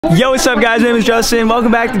Yo, what's up guys? My name is Justin.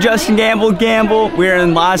 Welcome back to Justin Gamble Gamble. We're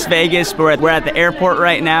in Las Vegas. We're at the airport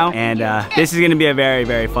right now, and this is gonna be a very,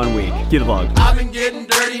 very fun week. Cue the vlog. I've been getting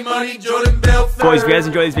dirty money, Jordan Bell. Boys, if you guys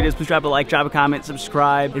enjoy these videos, please drop a like, drop a comment,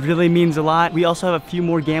 subscribe. It really means a lot. We also have a few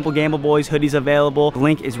more Gamble Boys hoodies available. The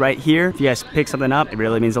link is right here. If you guys pick something up, it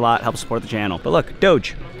really means a lot. Help support the channel. But look,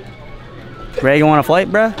 Doge. Ready to go on a flight,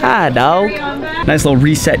 bruh? Hi, dog. Nice little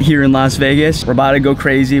reset here in Las Vegas. We're about to go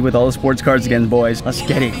crazy with all the sports cards again, boys. Let's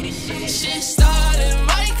get it.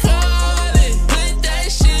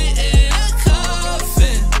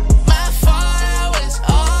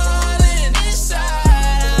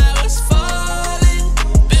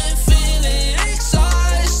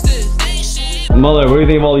 Mother, what do you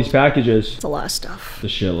think of all these packages? It's a lot of stuff. It's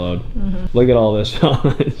a shitload. Look at all this.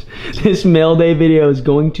 This mail day video is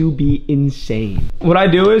going to be insane. What I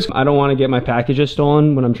do is, I don't want to get my packages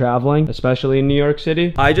stolen when I'm traveling, especially in New York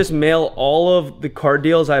City. I just mail all of the card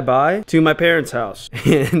deals I buy to my parents' house.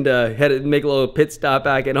 And had to make a little pit stop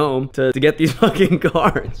back at home to get these fucking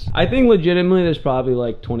cards. I think legitimately there's probably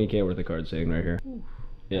like 20K worth of cards sitting right here. Ooh,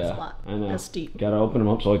 yeah, that's a lot. I know. That's deep. Gotta open them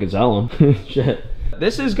up so I can sell them. Shit.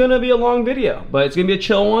 This is gonna be a long video, but it's gonna be a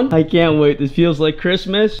chill one. I can't wait. This feels like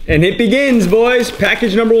Christmas. And it begins, boys.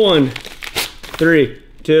 Package number 1. 3,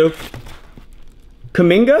 2.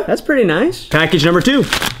 Kaminga? That's pretty nice. Package number 2.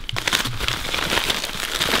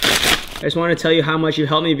 I just want to tell you how much you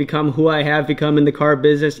helped me become who I have become in the car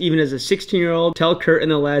business. Even as a 16-year-old, tell Kurt and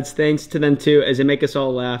the lads thanks to them too, as they make us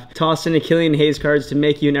all laugh. Toss in a Killian Hayes cards to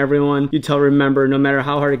make you and everyone you tell remember, no matter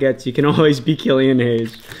how hard it gets, you can always be Killian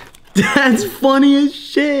Hayes. That's funny as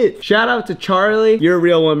shit. Shout out to Charlie. You're a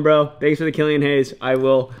real one, bro. Thanks for the Killian Hayes. I'm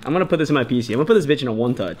gonna put this in my PC. I'm gonna put this bitch in a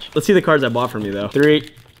one touch. Let's see the cards I bought from you though. 3,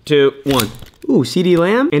 2, 1. Ooh, CD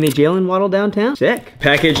Lamb and a Jalen Waddle downtown. Sick.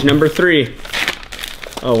 Package number 3.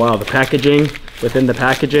 Oh wow, the packaging within the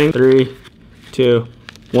packaging. 3, 2,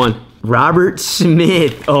 1. Robert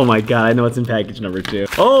Smith. Oh my God, I know what's in package number 2.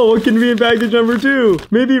 Oh, what can be in package number 2?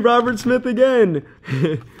 Maybe Robert Smith again.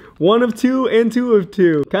 1 of 2 and 2 of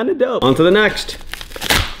 2. Kinda dope. On to the next.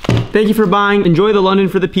 Thank you for buying. Enjoy the London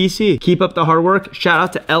for the PC. Keep up the hard work. Shout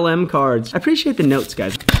out to LM Cards. I appreciate the notes,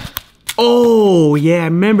 guys. Oh, yeah, I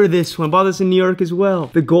remember this one. Bought this in New York as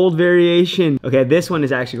well. The gold variation. Okay, this one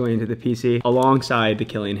is actually going into the PC alongside the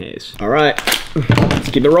Killian Hayes. All right,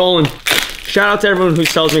 let's keep it rolling. Shout out to everyone who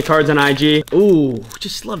sells me cards on IG. Ooh,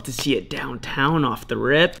 just love to see it downtown off the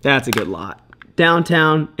rip. That's a good lot.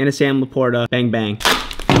 Downtown and a Sam Laporta. Bang, bang.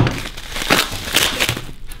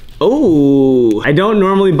 Oh, I don't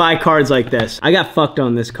normally buy cards like this. I got fucked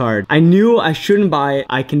on this card. I knew I shouldn't buy it.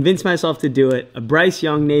 I convinced myself to do it. A Bryce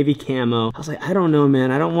Young Navy camo. I was like, I don't know,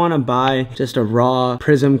 man. I don't want to buy just a raw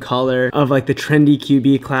prism color of like the trendy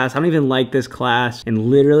QB class. I don't even like this class. And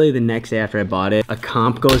literally the next day after I bought it, a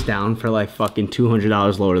comp goes down for like fucking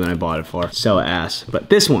 $200 lower than I bought it for. So ass.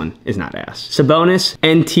 But this one is not ass. Sabonis,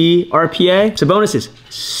 NT, RPA. Sabonis is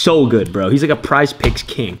so good, bro. He's like a prize picks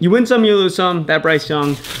king. You win some, you lose some. That Bryce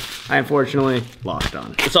Young, I unfortunately lost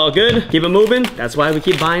on. It's all good, keep it moving. That's why we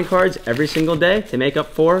keep buying cards every single day to make up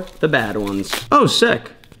for the bad ones. Oh,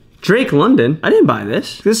 sick. Drake London, I didn't buy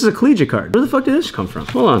this. This is a collegiate card. Where the fuck did this come from?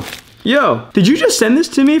 Hold on. Yo, did you just send this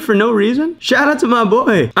to me for no reason? Shout out to my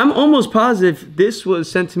boy. I'm almost positive this was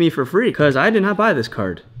sent to me for free because I did not buy this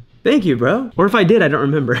card. Thank you, bro. Or if I did, I don't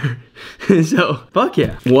remember. So, fuck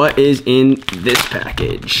yeah. What is in this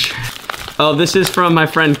package? Oh, this is from my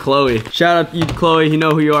friend Chloe. Shout out to you, Chloe. You know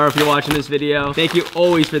who you are if you're watching this video. Thank you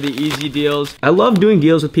always for the easy deals. I love doing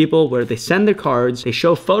deals with people where they send their cards, they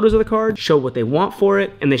show photos of the card, show what they want for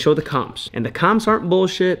it, and they show the comps. And the comps aren't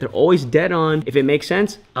bullshit. They're always dead on. If it makes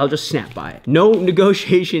sense, I'll just snap by it. No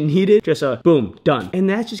negotiation needed. Just a boom, done. And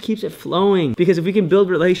that just keeps it flowing. Because if we can build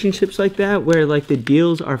relationships like that, where like the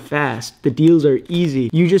deals are fast, the deals are easy,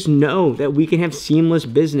 you just know that we can have seamless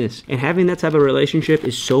business. And having that type of relationship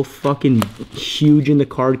is so fucking huge in the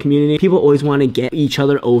card community. People always want to get each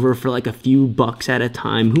other over for like a few bucks at a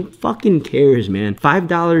time. Who fucking cares, man?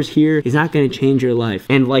 $5 here is not going to change your life.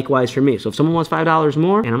 And likewise for me. So if someone wants $5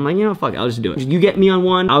 more and I'm like, you know, fuck it, I'll just do it. You get me on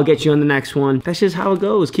one, I'll get you on the next one. That's just how it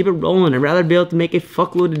goes. Keep it rolling. I'd rather be able to make a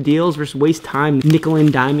fuckload of deals versus waste time nickel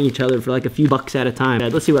and diming each other for like a few bucks at a time.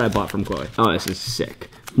 Let's see what I bought from Chloe. Oh, this is sick.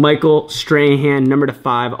 Michael Strahan, number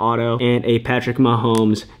 /5 auto, and a Patrick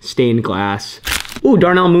Mahomes stained glass. Ooh,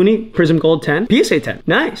 Darnell Mooney, Prism Gold 10. PSA 10.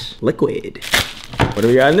 Nice. Liquid. What do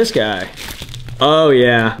we got in this guy? Oh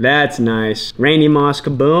yeah, that's nice. Randy Moss,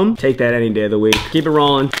 kaboom. Take that any day of the week. Keep it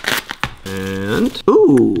rolling. And,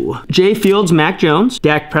 ooh, Jay Fields, Mac Jones,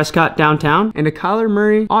 Dak Prescott downtown, and a Kyler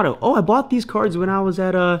Murray auto. Oh, I bought these cards when I was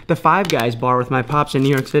at the Five Guys bar with my pops in New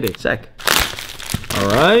York City. Sick. All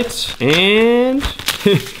right, and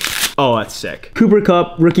oh, that's sick. Cooper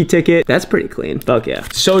Kupp, rookie ticket. That's pretty clean. Fuck yeah.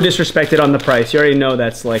 So disrespected on the price. You already know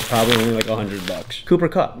that's like probably only like $100. Cooper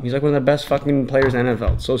Kupp. He's like one of the best fucking players in the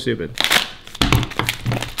NFL. So stupid.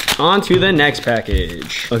 On to the next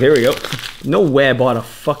package. Oh, here we go. No way I bought a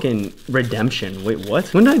fucking redemption. Wait,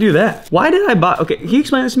 what? When did I do that? Why did I buy? Okay, can you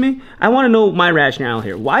explain this to me? I want to know my rationale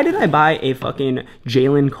here. Why did I buy a fucking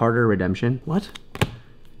Jalen Carter redemption? What?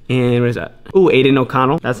 And what is that? Ooh, Aiden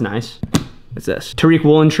O'Connell. That's nice. What's this? Tariq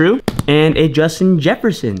Woolen True and a Justin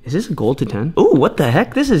Jefferson. Is this a gold to 10? Ooh, what the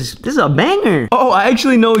heck? This is a banger. Oh, I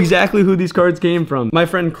actually know exactly who these cards came from. My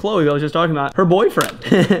friend Chloe, I was just talking about, her boyfriend.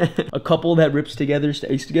 A couple that rips together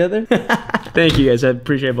stays together. Thank you guys, I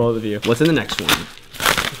appreciate both of you. What's in the next one?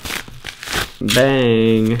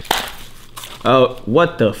 Bang. Oh,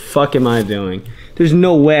 what the fuck am I doing? There's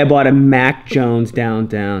no way I bought a Mac Jones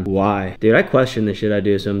downtown. Why? Dude, I question the shit I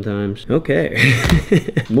do sometimes. Okay.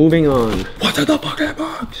 Moving on. What's in the fucking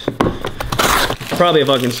box? Probably a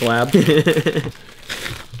fucking slab.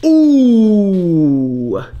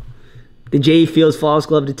 Ooh. The J Fields Flawless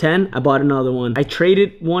Glove to 10. I bought another one. I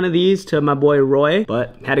traded one of these to my boy Roy,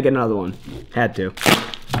 but had to get another one. Had to.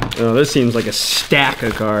 Oh, this seems like a stack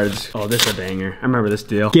of cards. Oh, this is a banger. I remember this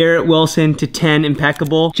deal. Garrett Wilson to 10,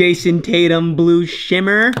 impeccable. Jason Tatum, blue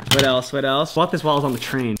shimmer. What else, what else? Bought this while I was on the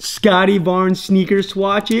train. Scotty Barnes sneaker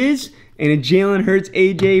swatches. And a Jalen Hurts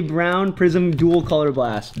AJ Brown Prism dual color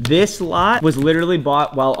blast. This lot was literally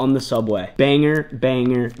bought while on the subway. Banger,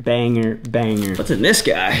 banger, banger, banger. What's in this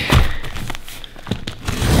guy?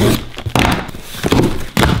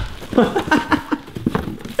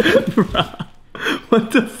 Bro.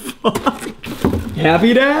 What the fuck?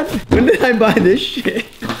 Happy Dad? When did I buy this shit?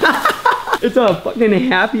 It's a fucking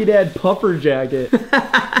Happy Dad puffer jacket.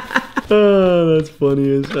 Oh, that's funny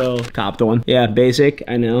as hell. Copped one. Yeah, basic,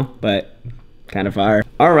 I know, but kind of fire.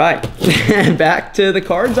 All right, back to the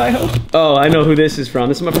cards, I hope. Oh, I know who this is from.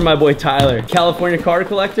 This is from my boy Tyler. California card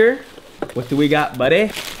collector. What do we got,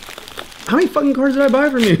 buddy? How many fucking cards did I buy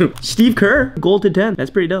from you? Steve Kerr, gold to 10. That's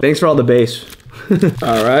pretty dope. Thanks for all the base.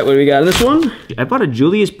 All right, what do we got in this one? I bought a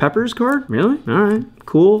Julius Peppers card. Really? All right,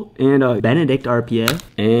 cool. And a Benedict RPA.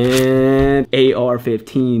 And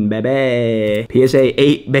AR-15, baby. PSA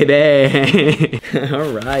 8, baby.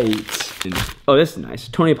 All right. Oh, this is nice.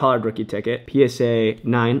 Tony Pollard rookie ticket. PSA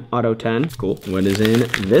 9, auto 10. Cool. What is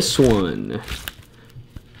in this one?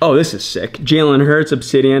 Oh, this is sick. Jalen Hurts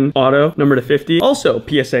Obsidian auto, number to 50. Also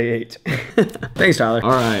PSA 8. Thanks, Tyler. All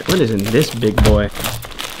right, what is in this big boy?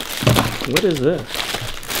 What is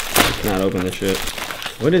this? Not open this shit.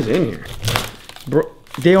 What is in here? Bro,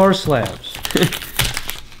 they are slabs.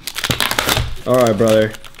 All right,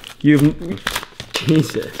 brother.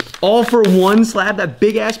 Jesus. All for one slab? That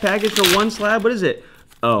big ass package for one slab? What is it?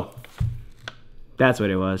 Oh, that's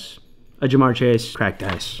what it was. A Jamar Chase cracked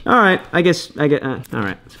ice. All right, I get, all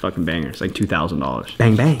right, it's a fucking banger. It's like $2,000.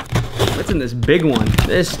 Bang, bang. What's in this big one?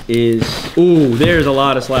 This is, ooh, there's a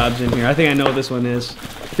lot of slabs in here. I think I know what this one is.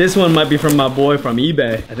 This one might be from my boy from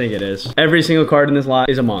eBay. I think it is. Every single card in this lot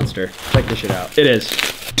is a monster. Check this shit out. It is.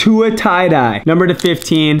 Tua tie-dye, number to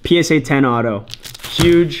 15, PSA 10 auto.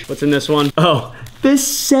 Huge. What's in this one? Oh, the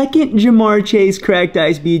second Jamar Chase cracked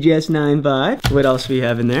ice BGS 9.5. What else do we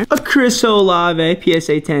have in there? A Chris Olave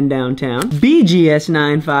PSA 10 downtown. BGS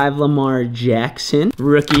 9.5 Lamar Jackson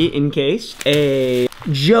rookie encased. A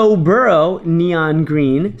Joe Burrow neon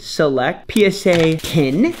green select PSA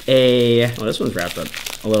 10. Oh, this one's wrapped up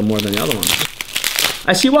a little more than the other one.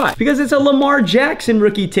 I see why. Because it's a Lamar Jackson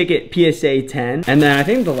rookie ticket, PSA 10. And then I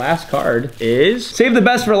think the last card is, save the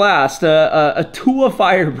best for last, a Tua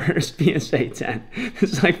Fireburst PSA 10.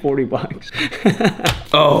 This is like 40 bucks.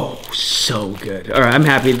 Oh, so good. All right, I'm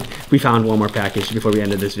happy we found one more package before we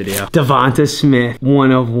ended this video. Devonta Smith,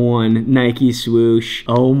 1 of 1, Nike swoosh.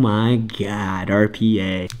 Oh my God,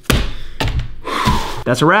 RPA.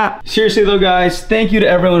 That's a wrap. Seriously though, guys, thank you to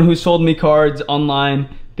everyone who sold me cards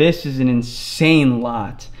online. This is an insane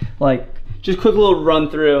lot. Like, just quick little run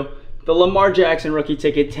through. The Lamar Jackson rookie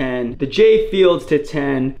ticket 10, the J Fields to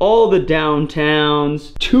 10, all the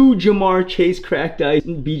downtowns, 2 Jamar Chase cracked ice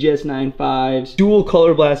BGS 9.5s, dual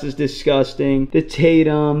color blast is disgusting, the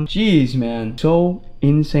Tatum. Jeez, man, so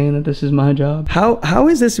insane that this is my job. How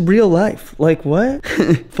is this real life? Like, what?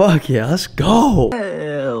 Fuck yeah, let's go.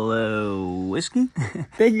 Hello, whiskey.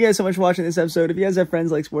 Thank you guys so much for watching this episode. If you guys have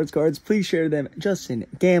friends like sports cards, please share them. Justin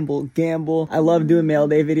Gamble. I love doing mail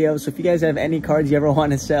day videos, so if you guys have any cards you ever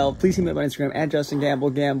want to sell, please hit me up on Instagram at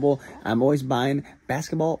justingamblegamble. I'm always buying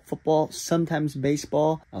basketball, football, sometimes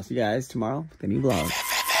baseball. I'll see you guys tomorrow with a new vlog.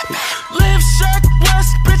 Peace. Live Shaq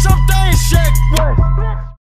West, bitch, I'm dying Shaq West.